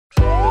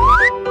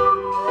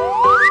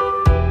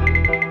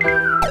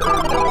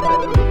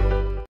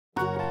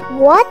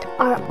What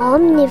are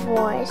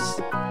omnivores?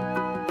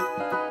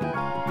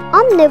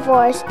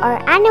 Omnivores are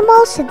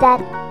animals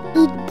that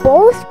eat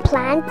both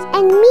plants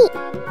and meat.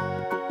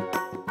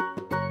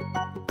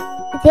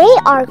 They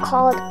are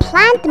called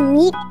plant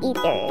meat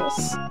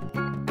eaters.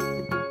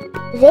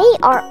 They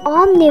are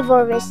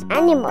omnivorous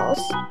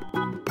animals.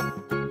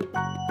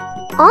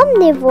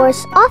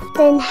 Omnivores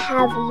often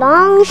have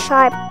long,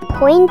 sharp,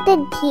 pointed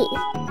teeth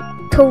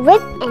to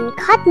rip and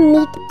cut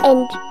meat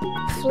and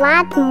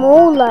flat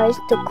molars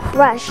to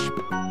crush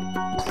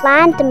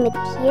plant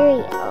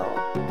material.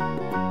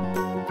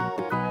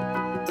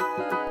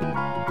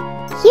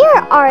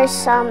 Here are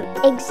some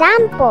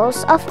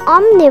examples of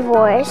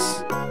omnivores.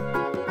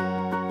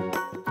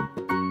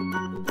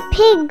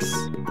 Pigs.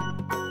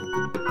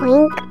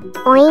 Oink,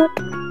 oink.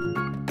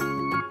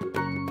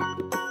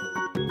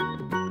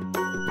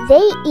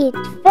 They eat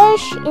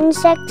fish,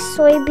 insects,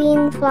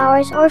 soybean,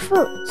 flowers, or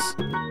fruits.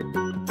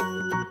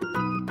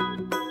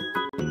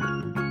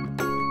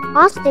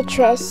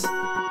 Ostriches.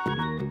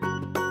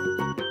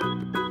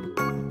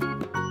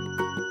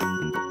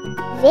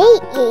 They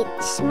eat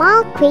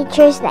small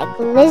creatures like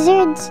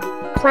lizards,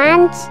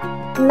 plants,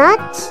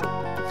 nuts,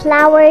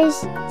 flowers,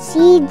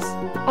 seeds,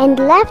 and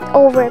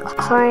leftover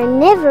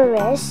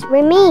carnivorous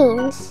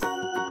remains.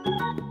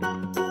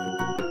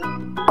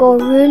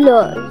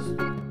 Gorillas.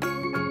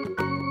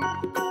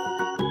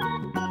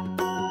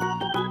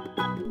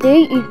 They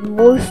eat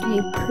mostly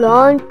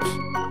plants,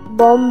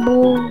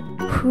 bamboo,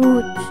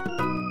 fruits,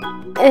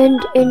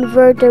 and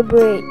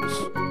invertebrates.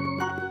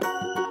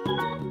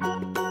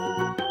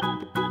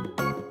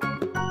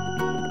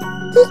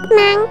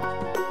 Chipmunk.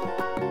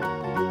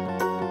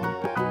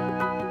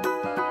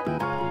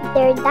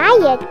 Their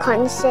diet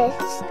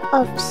consists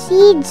of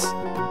seeds,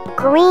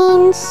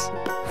 grains,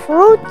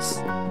 fruits,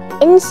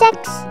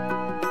 insects,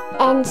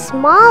 and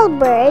small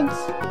birds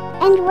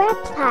and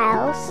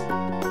reptiles.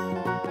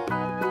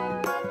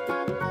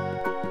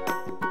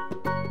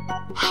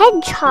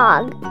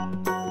 Hedgehog.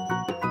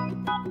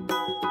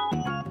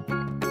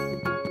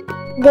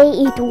 They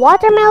eat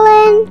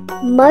watermelon,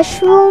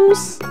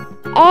 mushrooms,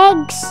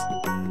 eggs,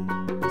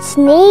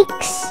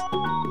 snakes,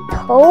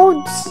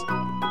 toads,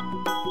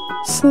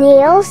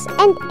 snails,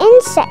 and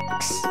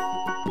insects.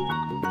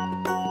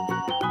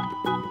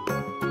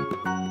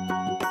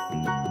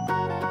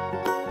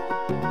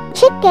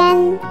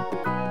 Chicken.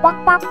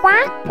 Quack, quack,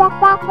 quack, quack,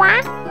 quack,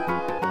 quack.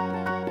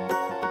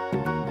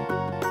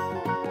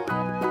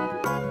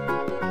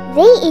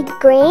 They eat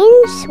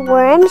grains,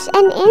 worms,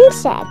 and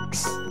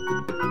insects.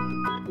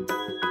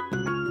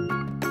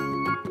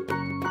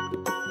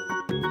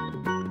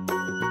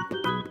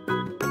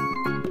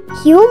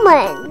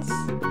 Humans.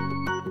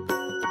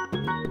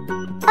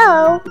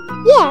 Oh,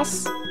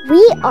 yes, we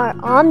are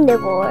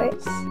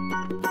omnivores.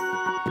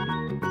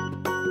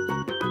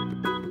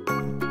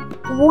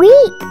 We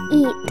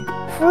eat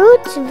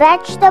fruits,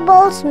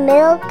 vegetables,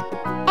 milk,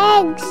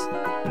 eggs,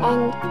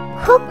 and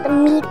cooked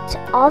meat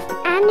of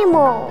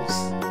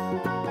animals.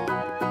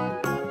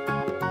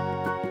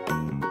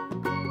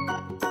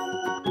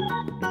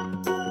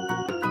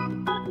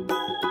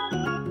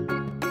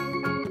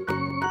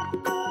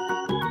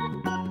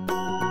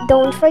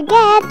 Don't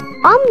forget,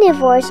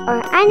 omnivores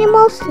are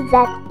animals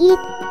that eat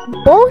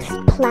both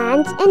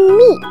plants and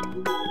meat.